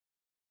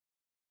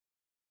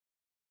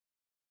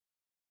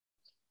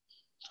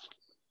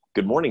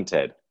Good morning,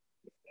 Ted.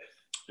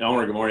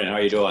 Elmer, good morning. How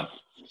are you doing?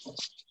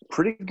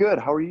 Pretty good.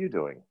 How are you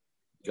doing?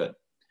 Good.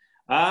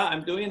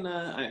 I'm doing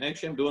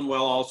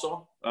well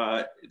also.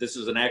 This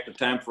is an active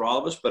time for all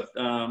of us, but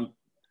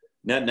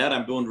net,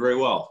 I'm doing very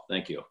well.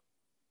 Thank you.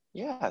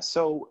 Yeah.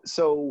 So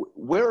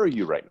where are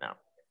you right now?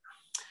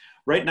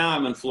 Right now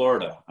I'm in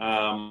Florida.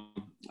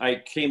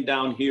 I came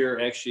down here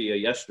actually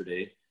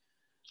yesterday.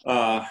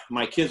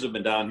 My kids have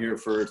been down here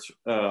for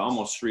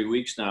almost 3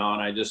 weeks now,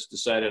 and I just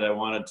decided I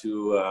wanted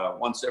to,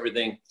 once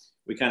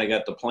we kind of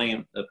got the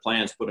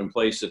plans put in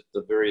place at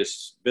the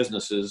various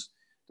businesses,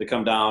 to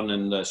come down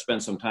and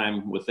spend some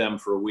time with them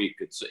for a week.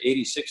 It's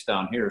 86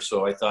 down here,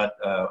 so I thought,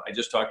 I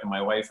just talked to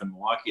my wife in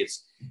Milwaukee,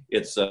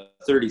 it's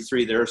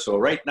 33 there, so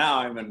right now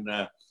I'm in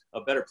a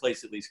better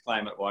place, at least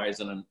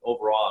climate-wise, and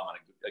overall I'm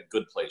in a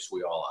good place.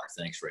 We all are.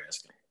 Thanks for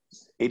asking.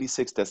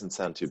 86 doesn't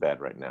sound too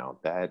bad right now.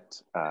 That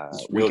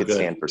we real could good.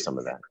 stand for some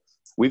of that.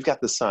 We've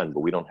got the sun, but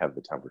we don't have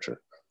the temperature.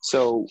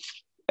 So,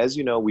 as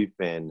you know, we've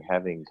been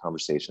having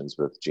conversations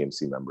with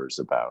GMC members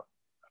about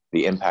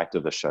the impact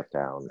of the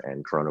shutdown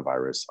and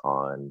coronavirus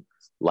on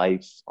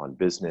life, on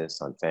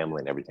business, on family,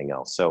 and everything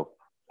else. So,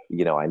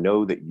 I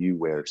know that you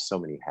wear so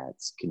many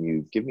hats. Can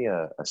you give me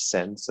a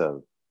sense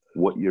of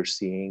what you're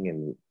seeing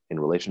in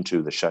relation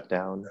to the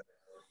shutdown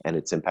and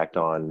its impact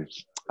on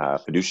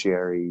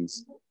fiduciaries,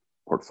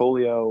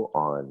 portfolio,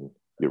 on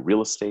your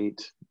real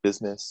estate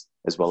business,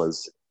 as well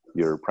as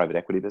your private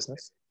equity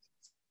business?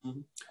 Mm-hmm.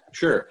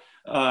 Sure.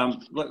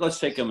 Let's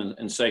take them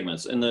in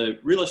segments. In the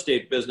real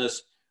estate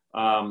business,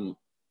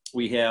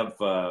 we have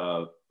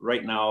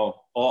right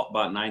now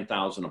about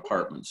 9,000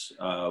 apartments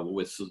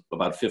with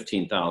about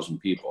 15,000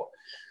 people.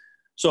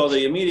 So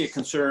the immediate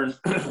concern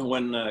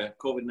when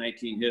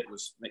COVID-19 hit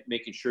was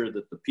making sure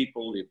that the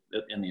people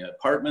in the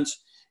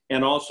apartments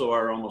and also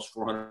our almost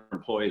 400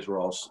 employees were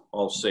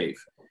all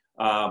safe.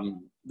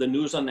 The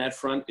news on that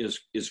front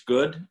is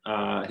good.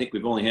 I think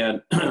we've only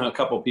had a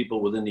couple of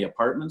people within the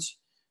apartments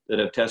that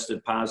have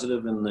tested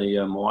positive in the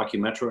Milwaukee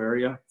metro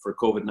area for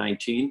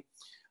COVID-19.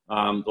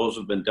 Those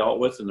have been dealt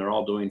with and they're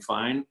all doing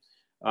fine.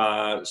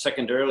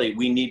 Secondarily,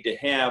 we need to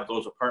have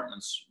those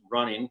apartments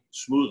running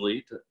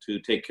smoothly to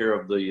take care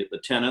of the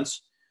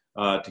tenants,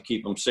 to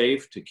keep them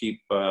safe, to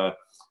keep the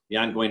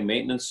ongoing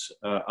maintenance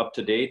up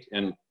to date,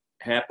 and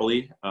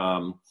happily,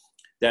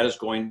 that is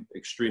going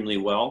extremely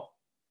well.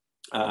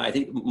 I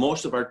think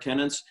most of our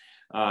tenants,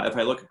 if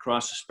I look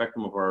across the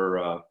spectrum of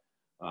our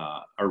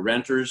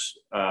renters,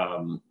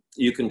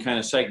 you can kind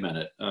of segment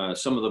it.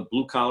 Some of the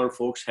blue collar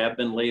folks have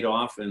been laid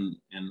off in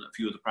a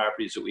few of the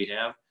properties that we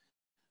have,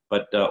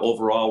 but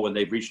overall, when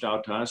they've reached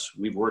out to us,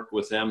 we've worked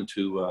with them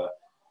to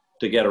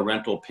get a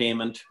rental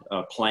payment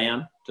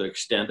plan to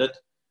extend it.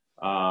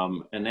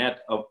 And that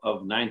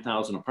of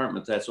 9,000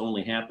 apartments, that's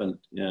only happened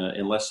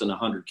in less than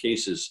 100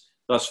 cases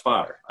thus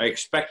far. I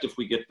expect if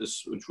we get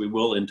this, which we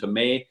will, into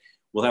May,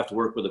 we'll have to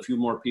work with a few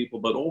more people.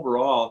 But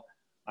overall,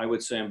 I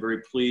would say I'm very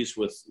pleased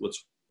with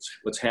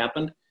what's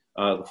happened.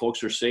 The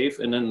folks are safe.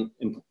 And then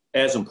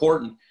as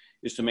important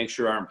is to make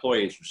sure our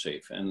employees are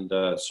safe. And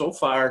so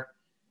far,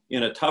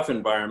 in a tough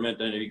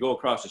environment, and if you go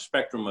across the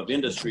spectrum of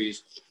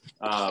industries,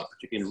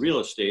 particularly in real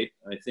estate,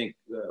 I think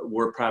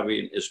we're probably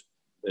in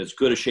as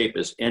good a shape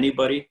as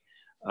anybody.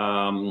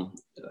 While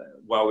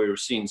we were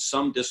seeing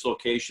some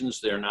dislocations,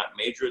 they're not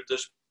major at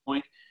this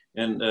point,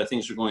 and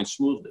things are going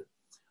smoothly.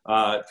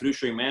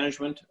 Fiduciary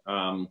management,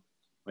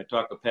 I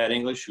talked with Pat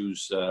English,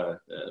 who's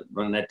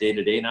running that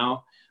day-to-day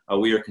now.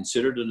 We are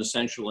considered an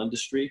essential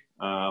industry.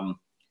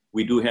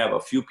 We do have a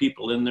few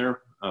people in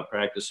there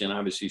practicing,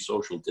 obviously,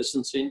 social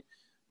distancing,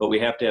 but we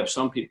have to have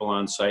some people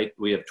on site.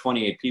 We have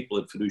 28 people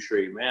at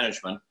fiduciary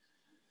management.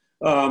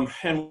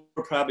 And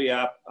we're probably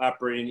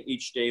operating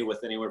each day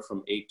with anywhere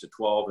from 8 to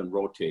 12 and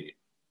rotating.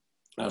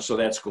 So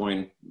that's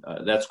going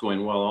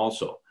well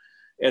also.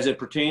 As it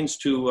pertains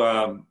to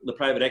the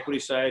private equity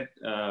side,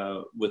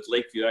 with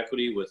Lakeview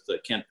Equity, with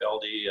Kent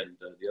Beldy and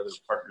the other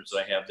partners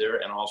that I have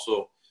there, and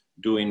also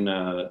doing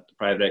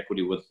private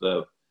equity with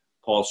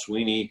Paul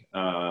Sweeney,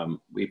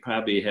 we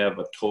probably have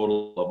a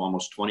total of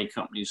almost 20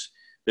 companies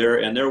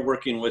there, and they're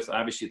working with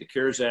obviously the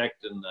CARES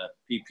Act and the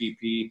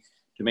PPP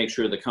to make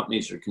sure the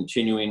companies are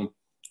continuing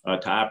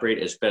to operate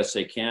as best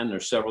they can.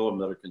 There's several of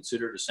them that are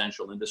considered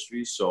essential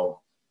industries,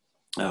 so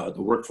the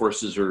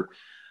workforces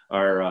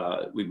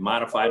are we've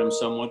modified them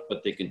somewhat,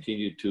 but they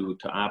continue to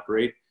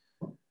operate.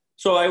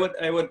 So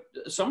I would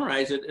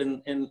summarize it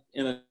in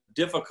a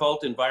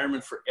difficult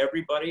environment for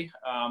everybody.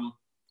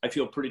 I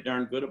feel pretty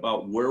darn good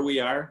about where we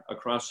are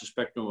across the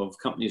spectrum of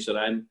companies that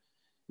I'm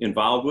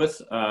involved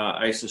with.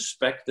 I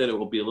suspect that it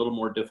will be a little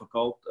more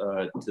difficult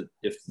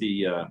if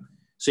the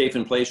safe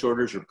in place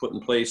orders are put in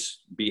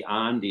place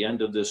beyond the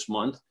end of this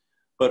month.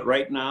 But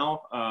right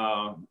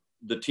now,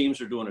 the teams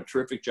are doing a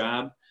terrific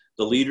job.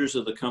 The leaders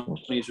of the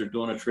companies are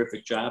doing a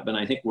terrific job. And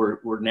I think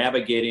we're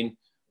navigating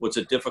what's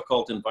a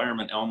difficult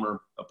environment, Elmer,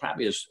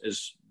 probably as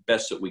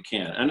best that we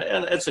can.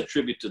 And that's a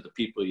tribute to the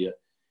people you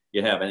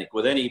have. I think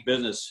with any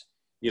business,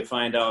 you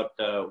find out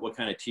what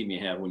kind of team you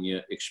have when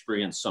you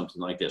experience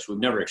something like this. We've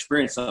never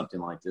experienced something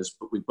like this,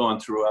 but we've gone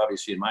through,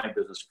 obviously, in my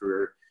business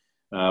career,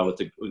 with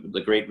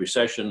the Great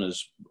Recession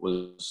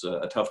was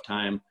a tough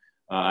time.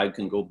 I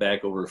can go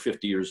back over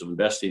 50 years of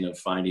investing of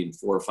finding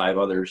 4 or 5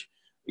 others.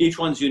 Each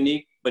one's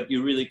unique, but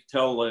you really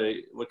tell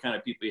what kind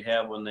of people you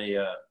have when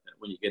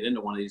you get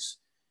into one of these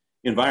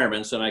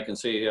environments. And I can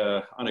say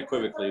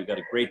unequivocally, we've got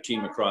a great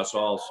team across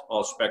all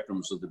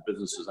spectrums of the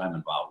businesses I'm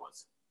involved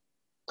with.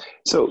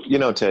 So,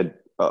 Ted,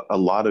 a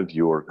lot of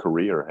your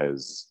career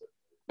has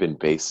been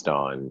based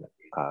on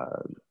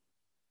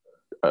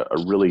a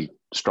really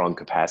strong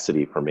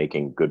capacity for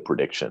making good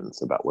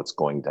predictions about what's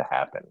going to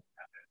happen.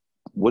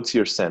 What's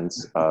your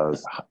sense of,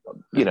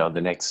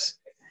 the next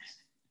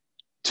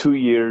 2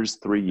 years,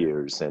 3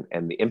 years,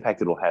 and the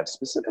impact it'll have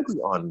specifically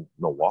on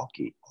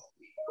Milwaukee?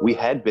 We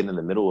had been in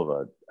the middle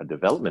of a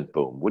development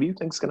boom. What do you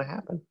think is going to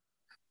happen?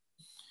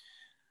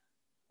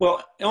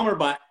 Well, Elmer,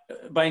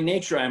 by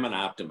nature, I'm an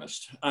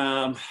optimist.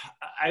 I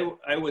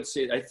would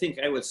say, I think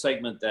I would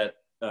segment that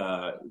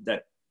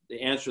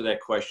the answer to that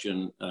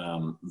question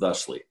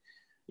thusly.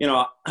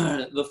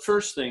 The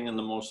first thing and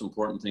the most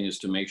important thing is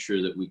to make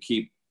sure that we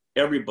keep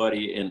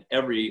everybody in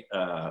every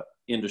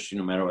industry,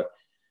 no matter what,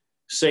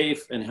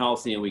 safe and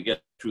healthy, and we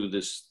get through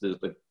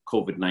the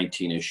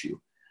COVID-19 issue.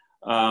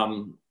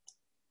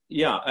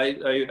 Yeah, I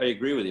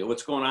agree with you.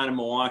 What's going on in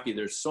Milwaukee,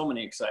 there's so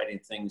many exciting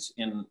things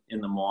in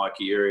the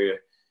Milwaukee area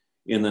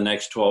in the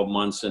next 12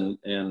 months. And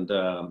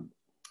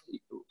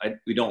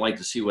we don't like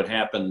to see what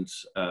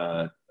happens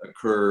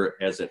occur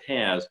as it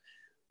has.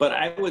 But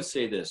I would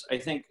say this, I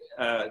think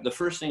the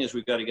first thing is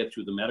we've got to get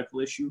through the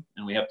medical issue,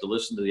 and we have to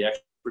listen to the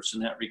experts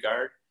in that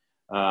regard,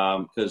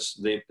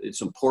 because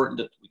it's important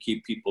that we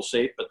keep people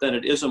safe. But then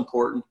it is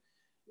important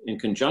in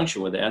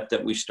conjunction with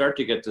that we start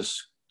to get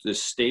this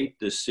state,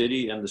 this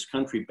city, and this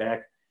country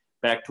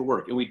back to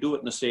work, and we do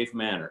it in a safe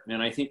manner.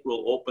 And I think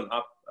we'll open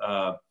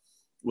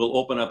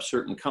up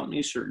certain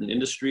companies, certain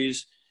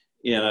industries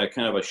in a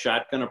kind of a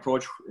shotgun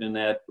approach, in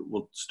that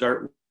we'll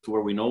start to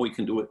where we know we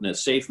can do it in a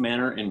safe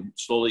manner and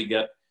slowly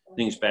get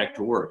things back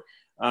to work.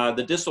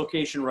 The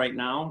dislocation right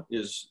now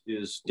is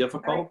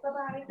difficult,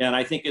 and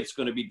I think it's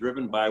going to be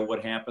driven by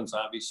what happens,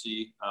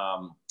 obviously,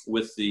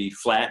 with the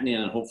flattening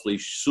and hopefully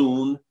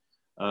soon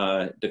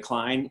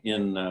decline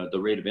in the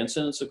rate of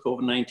incidence of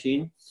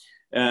COVID-19.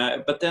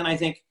 But then I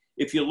think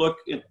if you look,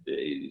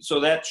 so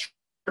that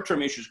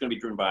short-term issue is going to be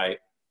driven by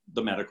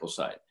the medical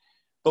side.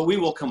 But we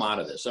will come out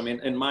of this. I mean,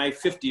 in my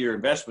 50-year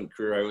investment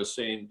career, I was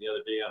saying the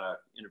other day on an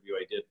interview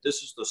I did,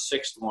 this is the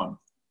 6th one.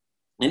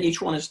 And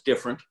each one is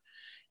different.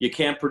 You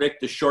can't predict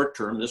the short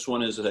term. This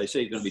one is, as I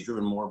say, going to be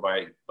driven more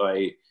by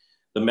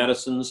the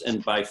medicines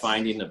and by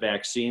finding a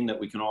vaccine that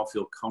we can all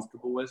feel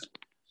comfortable with.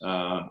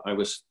 I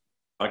was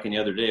talking the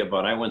other day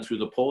about, I went through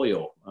the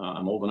polio.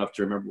 I'm old enough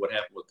to remember what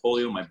happened with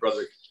polio. My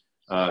brother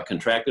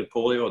contracted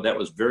polio. That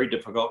was very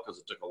difficult because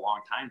it took a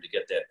long time to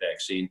get that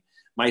vaccine.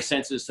 My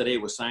sense is today,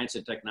 with science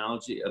and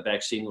technology, a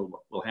vaccine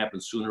will happen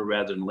sooner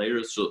rather than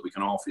later, so that we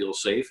can all feel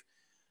safe.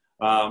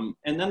 And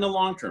then the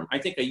long term, I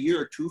think a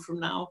year or 2 from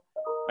now,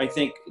 I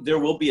think there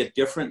will be a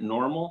different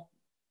normal,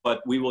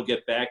 but we will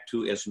get back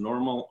to as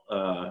normal,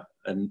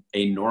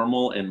 a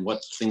normal and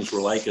what things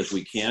were like as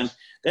we can.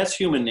 That's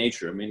human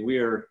nature. I mean,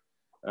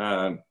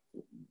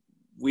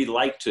 we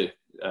like to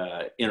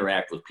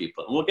interact with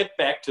people, and we'll get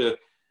back to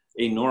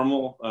a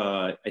normal,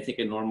 I think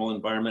a normal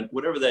environment,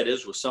 whatever that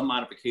is, with some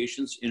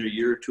modifications in a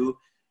year or 2.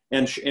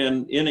 And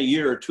in a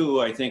year or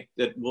 2, I think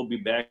that we'll be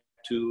back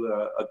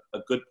to a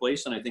good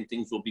place. And I think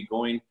things will be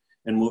going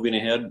and moving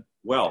ahead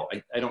well.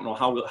 I don't know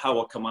how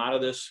we'll come out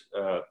of this.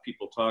 The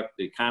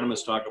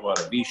economists talk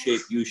about a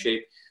V-shape,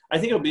 U-shape. I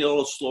think it'll be a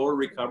little slower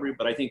recovery,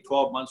 but I think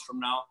 12 months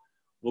from now,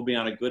 we'll be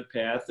on a good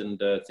path, and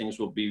things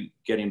will be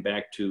getting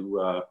back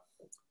to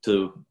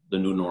the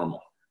new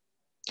normal.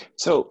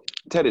 So,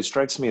 Ted, it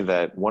strikes me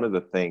that one of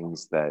the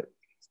things that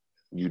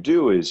you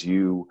do is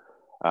you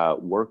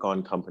work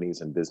on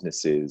companies and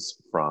businesses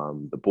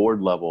from the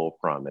board level,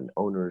 from an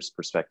owner's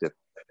perspective.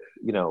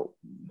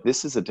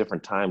 This is a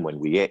different time when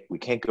we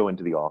can't go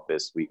into the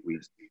office. We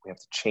have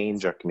to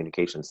change our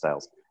communication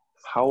styles.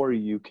 How are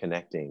you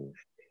connecting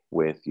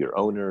with your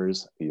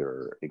owners,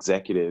 your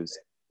executives?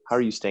 How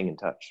are you staying in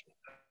touch?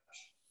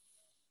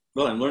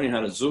 Well, I'm learning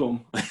how to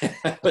Zoom.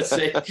 Let's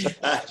say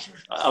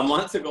a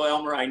month ago,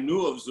 Elmer, I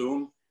knew of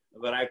Zoom,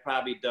 but I've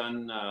probably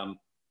done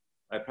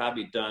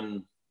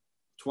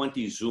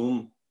 20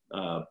 Zoom.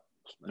 I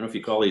don't know if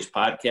you call these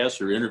podcasts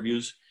or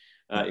interviews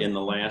in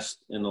the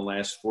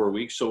last 4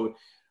 weeks. So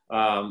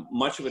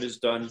much of it is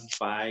done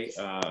by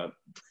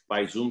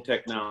Zoom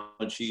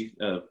technology,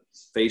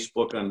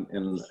 Facebook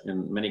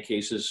in many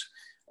cases,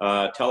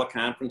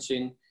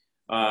 teleconferencing.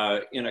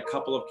 In a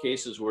couple of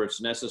cases where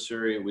it's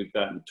necessary, we've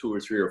gotten 2 or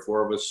 3 or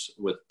 4 of us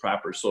with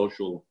proper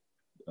social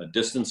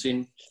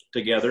distancing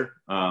together.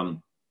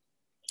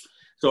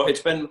 So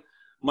it's been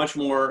much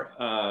more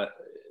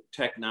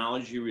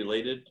technology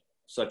related,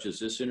 such as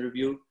this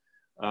interview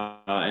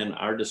and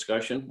our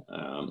discussion,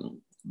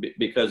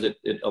 because it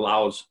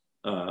allows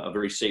a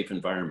very safe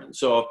environment.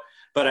 So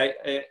But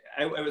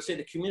I would say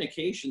the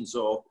communications,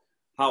 though,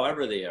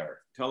 however they are,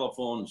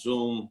 telephone,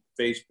 Zoom,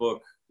 Facebook,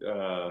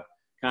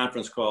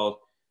 conference calls,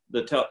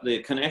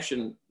 the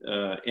connection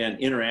and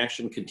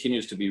interaction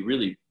continues to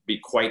be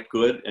quite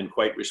good and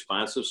quite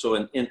responsive. So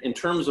in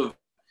terms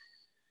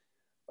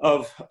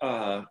of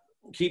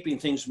keeping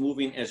things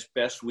moving as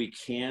best we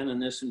can in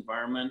this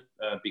environment,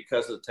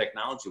 because of the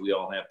technology we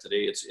all have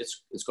today,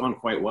 it's gone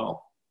quite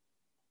well.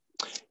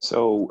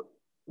 So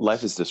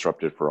life is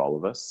disrupted for all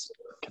of us.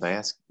 Can I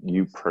ask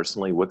you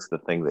personally, what's the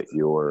thing that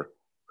you're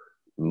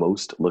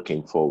most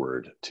looking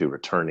forward to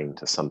returning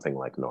to something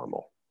like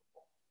normal?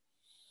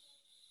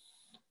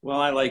 Well,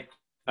 I like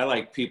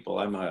people.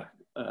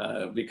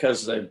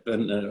 Because I've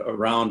been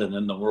around and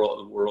in the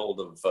world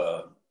of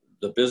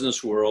the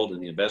business world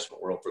and the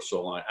investment world for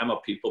so long. I'm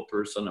a people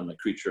person. I'm a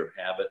creature of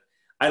habit.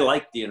 I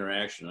like the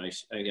interaction.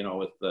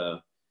 With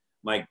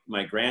my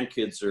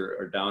grandkids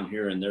are down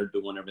here and they're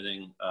doing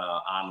everything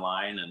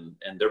online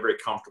and they're very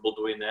comfortable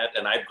doing that.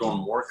 And I've grown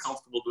more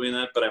comfortable doing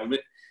that. But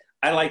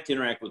I like to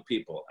interact with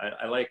people.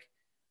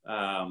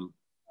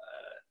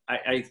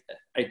 I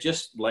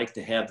just like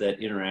to have that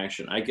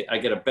interaction. I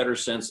get a better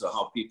sense of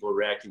how people are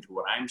reacting to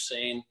what I'm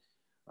saying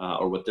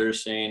or what they're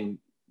saying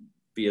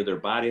via their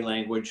body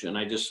language. And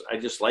I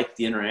just like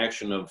the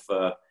interaction of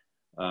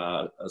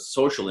a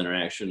social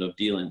interaction of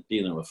dealing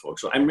with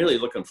folks. So I'm really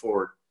looking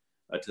forward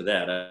to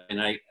that.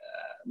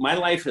 My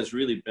life has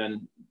really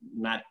been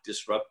not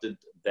disrupted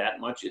that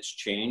much. It's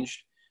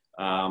changed.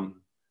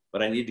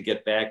 But I need to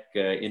get back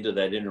into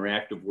that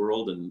interactive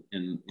world and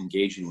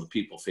engaging with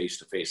people face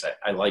to face.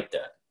 I like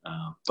that.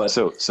 But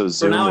so for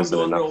Zoom now, I'm isn't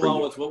doing enough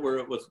real for well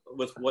you.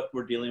 with what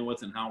we're dealing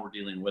with and how we're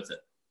dealing with it.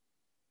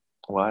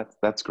 Well,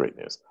 that's great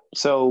news.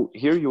 So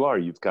here you are.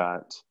 You've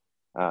got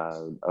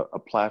a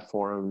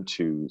platform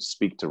to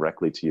speak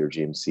directly to your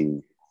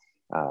GMC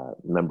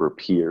member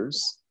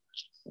peers.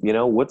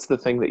 What's the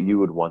thing that you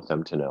would want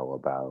them to know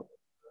about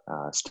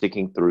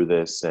sticking through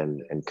this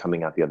and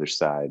coming out the other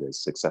side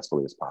as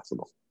successfully as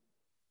possible?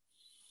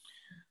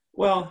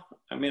 Well,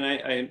 I mean,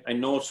 I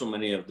know so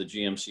many of the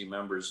GMC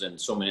members and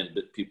so many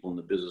people in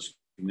the business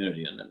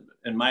community,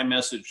 and my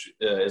message,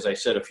 as I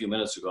said a few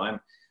minutes ago,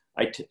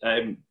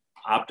 I'm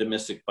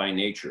optimistic by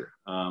nature,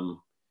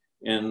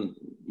 and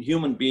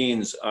human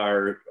beings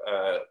are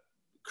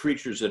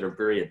creatures that are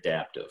very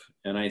adaptive,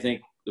 and I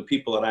think the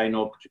people that I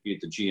know, particularly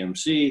at the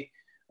GMC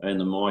and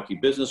the Milwaukee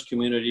business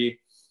community,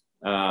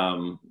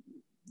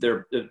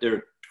 they're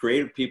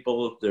creative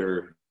people.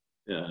 They're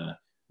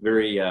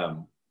very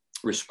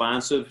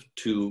responsive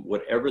to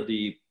whatever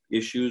the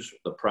issues,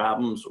 the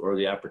problems, or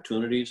the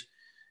opportunities.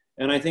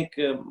 And I think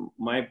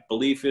my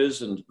belief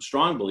is, and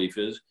strong belief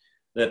is,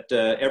 that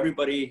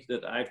everybody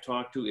that I've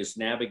talked to is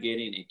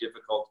navigating a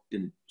difficult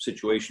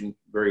situation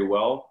very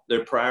well.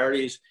 Their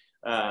priorities,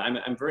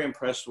 I'm very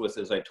impressed with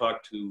as I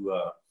talk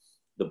to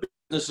the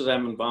businesses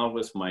I'm involved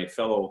with, my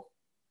fellow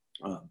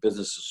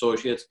business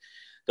associates.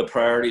 The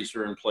priorities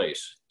are in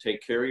place.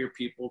 Take care of your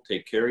people,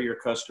 take care of your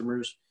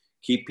customers,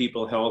 keep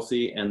people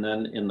healthy, and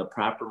then in the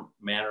proper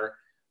manner,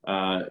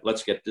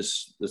 let's get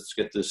this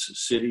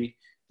city,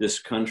 this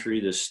country,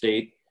 this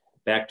state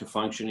back to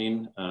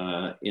functioning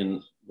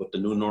in what the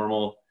new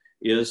normal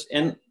is.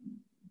 And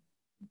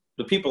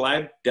the people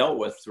I've dealt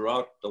with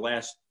throughout the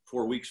last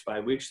 4 weeks,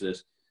 5 weeks of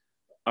this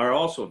are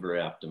also very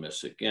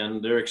optimistic,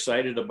 and they're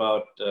excited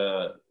about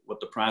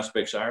what the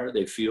prospects are.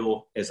 They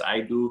feel, as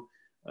I do,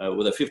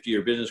 with a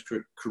 50-year business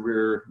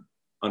career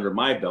under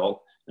my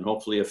belt, and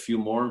hopefully a few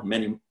more,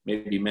 maybe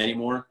many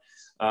more,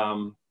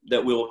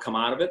 that we will come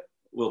out of it.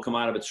 We'll come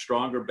out of it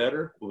stronger,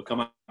 better. We'll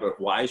come out of it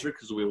wiser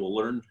because we will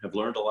have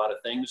learned a lot of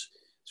things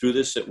through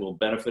this that will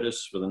benefit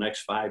us for the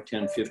next 5,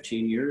 10,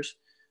 15 years.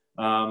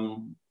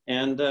 And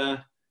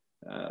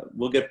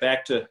we'll get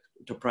back to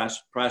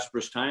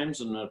prosperous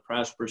times and a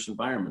prosperous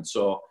environment.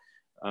 So,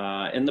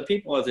 and the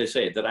people, as I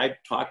say, that I've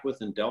talked with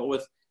and dealt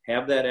with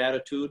have that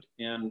attitude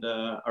and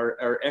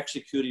are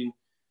executing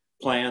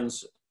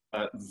plans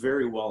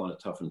very well in a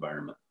tough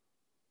environment.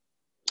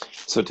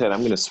 So Ted, I'm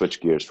going to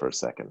switch gears for a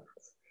second.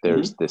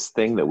 There's this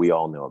thing that we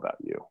all know about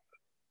you,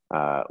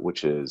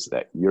 which is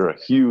that you're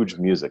a huge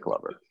music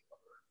lover.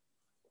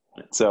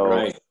 So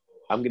right.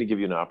 I'm going to give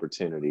you an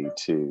opportunity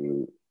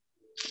to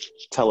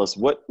tell us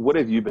what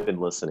have you been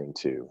listening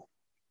to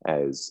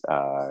as,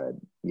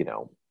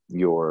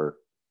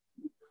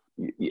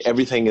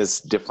 everything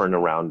is different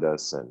around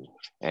us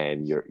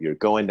and you're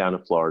going down to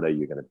Florida,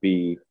 you're going to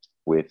be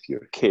with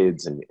your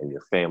kids and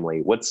your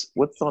family. What's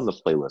on the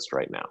playlist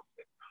right now?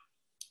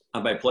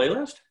 On my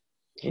playlist?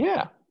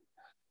 Yeah.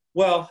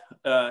 Well,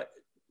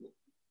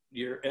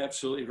 you're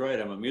absolutely right.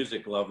 I'm a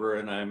music lover,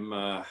 and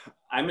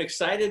I'm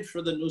excited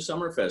for the new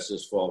Summerfest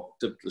this fall.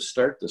 To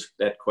start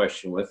that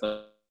question with,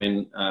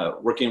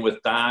 working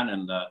with Don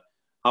and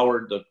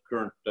Howard, the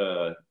current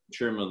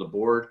chairman of the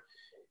board.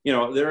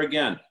 There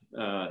again,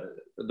 the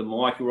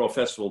Milwaukee World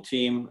Festival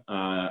team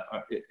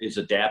is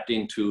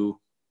adapting to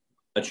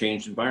a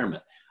changed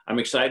environment. I'm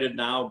excited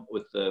now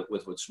with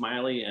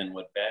Smiley and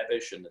with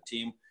Babish and the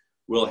team,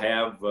 we'll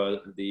have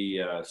the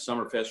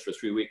Summerfest for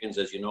 3 weekends,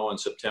 as you know, in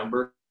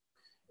September.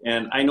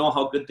 And I know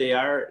how good they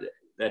are,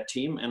 that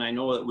team, and I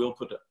know that we'll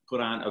put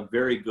on a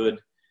very good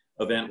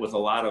event with a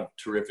lot of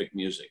terrific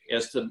music.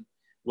 As to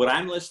what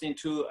I'm listening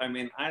to, I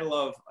mean, I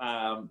love,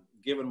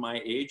 given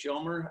my age,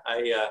 Elmer,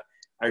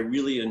 I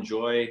really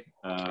enjoy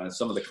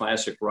some of the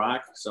classic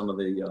rock, some of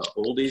the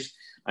oldies.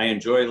 I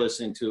enjoy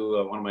listening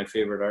to one of my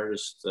favorite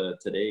artists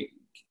today,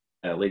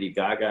 Lady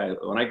Gaga.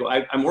 When I go,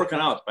 I'm working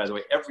out, by the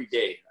way, every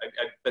day.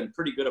 I've been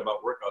pretty good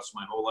about workouts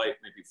my whole life,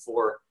 maybe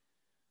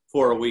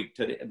four a week.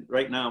 Today,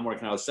 right now, I'm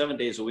working out 7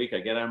 days a week. I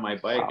get on my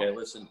bike. Wow. I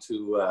listen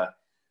to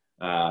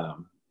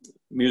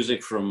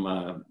music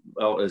from,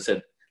 well, as I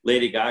said,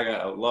 Lady Gaga.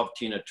 I love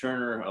Tina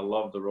Turner. I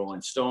love the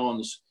Rolling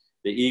Stones,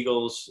 the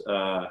Eagles.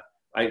 I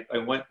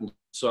went and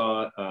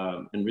saw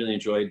and really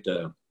enjoyed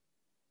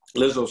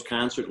Lizzo's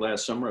concert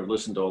last summer. I've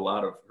listened to a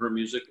lot of her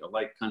music. I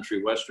like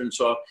country western.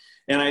 So,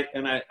 and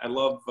I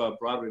love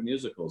Broadway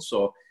musicals.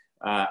 So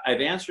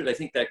I've answered, I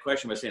think, that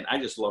question by saying I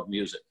just love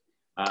music.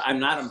 I'm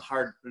not a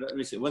hard. Let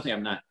me say one thing.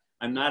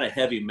 I'm not a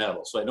heavy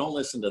metal, so I don't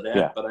listen to that.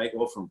 Yeah. But I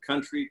go from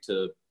country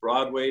to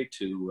Broadway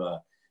to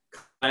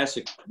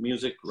classic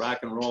music, rock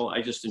and roll.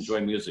 I just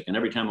enjoy music, and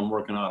every time I'm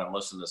working out, I'm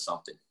listening to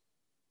something.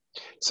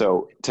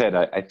 So, Ted,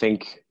 I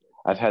think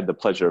I've had the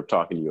pleasure of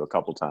talking to you a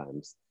couple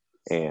times,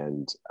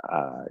 and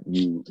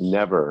you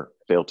never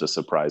fail to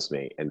surprise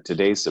me. And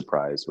today's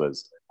surprise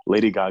was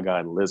Lady Gaga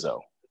and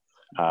Lizzo.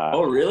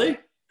 Oh, really?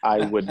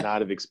 I would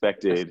not have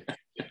expected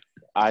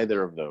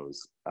either of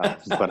those.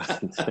 But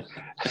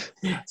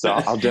so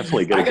I'll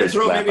definitely get. I can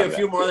throw maybe a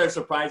few more other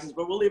surprises,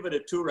 but we'll leave it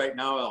at 2 right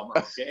now, Elmer.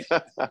 Okay.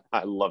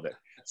 I love it.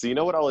 So you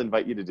know what I'll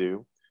invite you to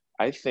do?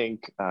 I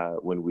think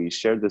when we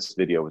share this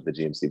video with the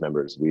GMC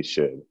members, we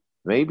should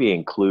maybe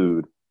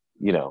include,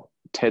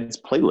 Ted's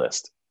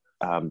playlist,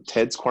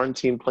 Ted's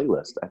quarantine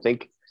playlist. I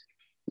think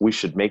we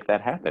should make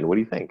that happen. What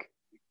do you think?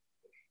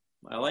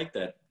 I like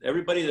that.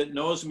 Everybody that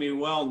knows me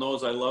well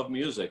knows I love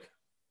music.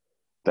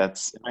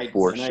 That's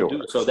for sure. I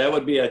do. So that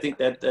would be, I think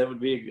that'd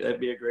be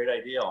a great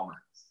idea, Elmer.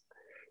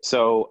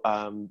 So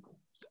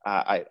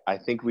I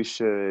think we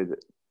should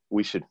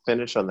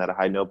finish on that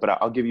high note, but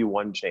I'll give you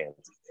one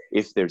chance.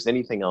 If there's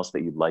anything else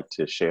that you'd like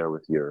to share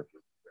with your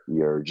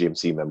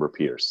GMC member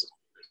peers.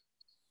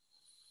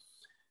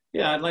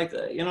 Yeah, I'd like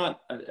to,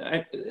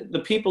 the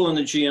people in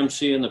the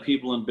GMC and the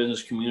people in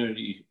business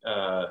community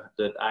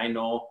that I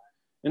know,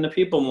 and the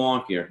people in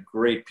Milwaukee are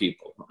great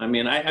people. I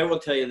mean, I will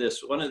tell you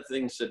this, one of the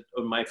things that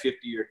in my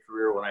 50-year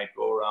career, when I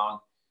go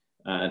around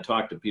and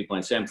talk to people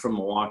and say I'm from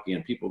Milwaukee,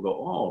 and people go,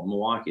 oh,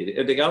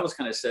 Milwaukee. They always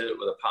kind of said it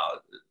with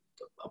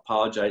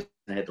apologize,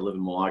 I had to live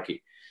in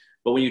Milwaukee.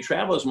 But when you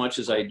travel as much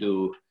as I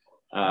do,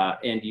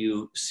 and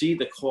you see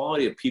the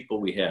quality of people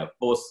we have,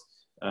 both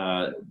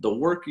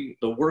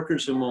the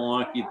workers in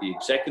Milwaukee, the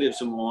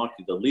executives in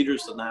Milwaukee, the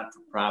leaders of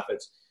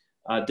not-for-profits,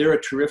 they're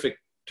terrific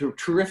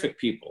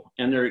people,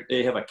 and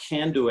they have a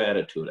can-do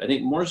attitude. I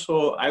think more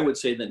so, I would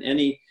say, than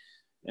any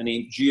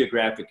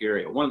geographic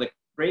area. One of the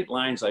great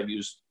lines I've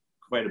used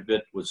quite a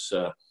bit was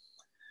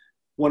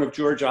one of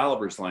George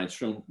Oliver's lines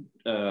from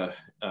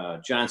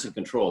Johnson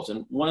Controls.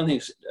 And one of the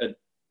things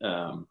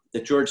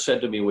that George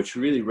said to me, which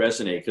really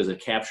resonated because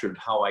it captured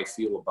how I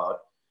feel about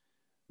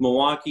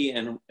Milwaukee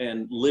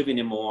and living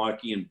in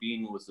Milwaukee and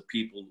being with the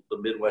people, the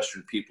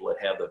Midwestern people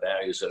that have the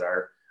values that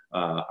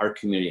our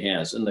community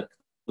has. And the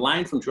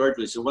line from George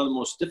was, one of the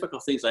most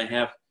difficult things I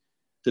have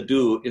to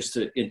do is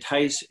to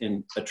entice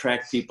and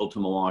attract people to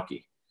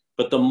Milwaukee.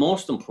 But the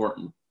most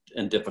important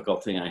and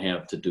difficult thing I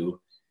have to do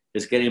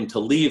is get him to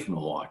leave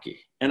Milwaukee.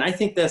 And I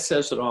think that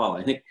says it all.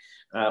 I think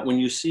when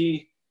you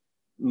see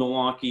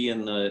Milwaukee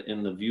in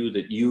the view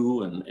that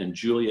you and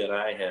Julia and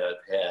I have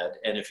had,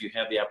 and if you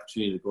have the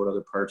opportunity to go to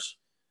other parts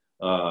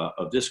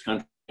of this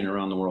country and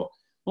around the world,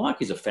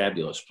 Milwaukee's a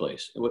fabulous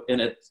place.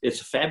 And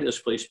it's a fabulous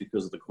place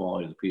because of the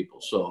quality of the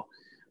people. So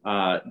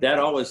that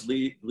always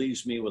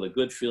leaves me with a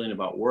good feeling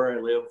about where I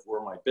live,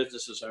 where my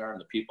businesses are, and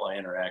the people I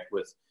interact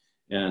with,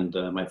 and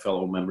my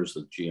fellow members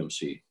of the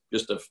GMC.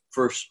 Just a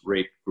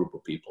first-rate group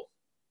of people.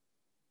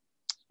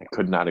 I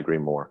could not agree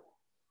more.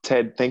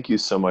 Ted, thank you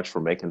so much for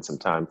making some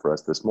time for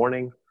us this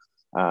morning.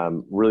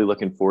 Really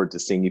looking forward to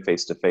seeing you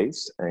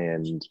face-to-face.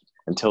 And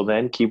until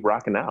then, keep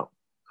rocking out.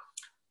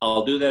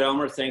 I'll do that,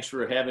 Elmer. Thanks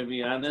for having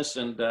me on this.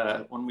 And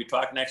when we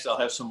talk next, I'll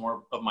have some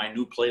more of my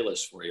new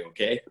playlist for you,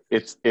 okay?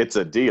 It's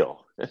a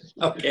deal.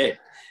 Okay.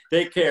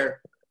 Take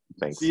care.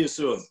 Thanks. See you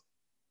soon.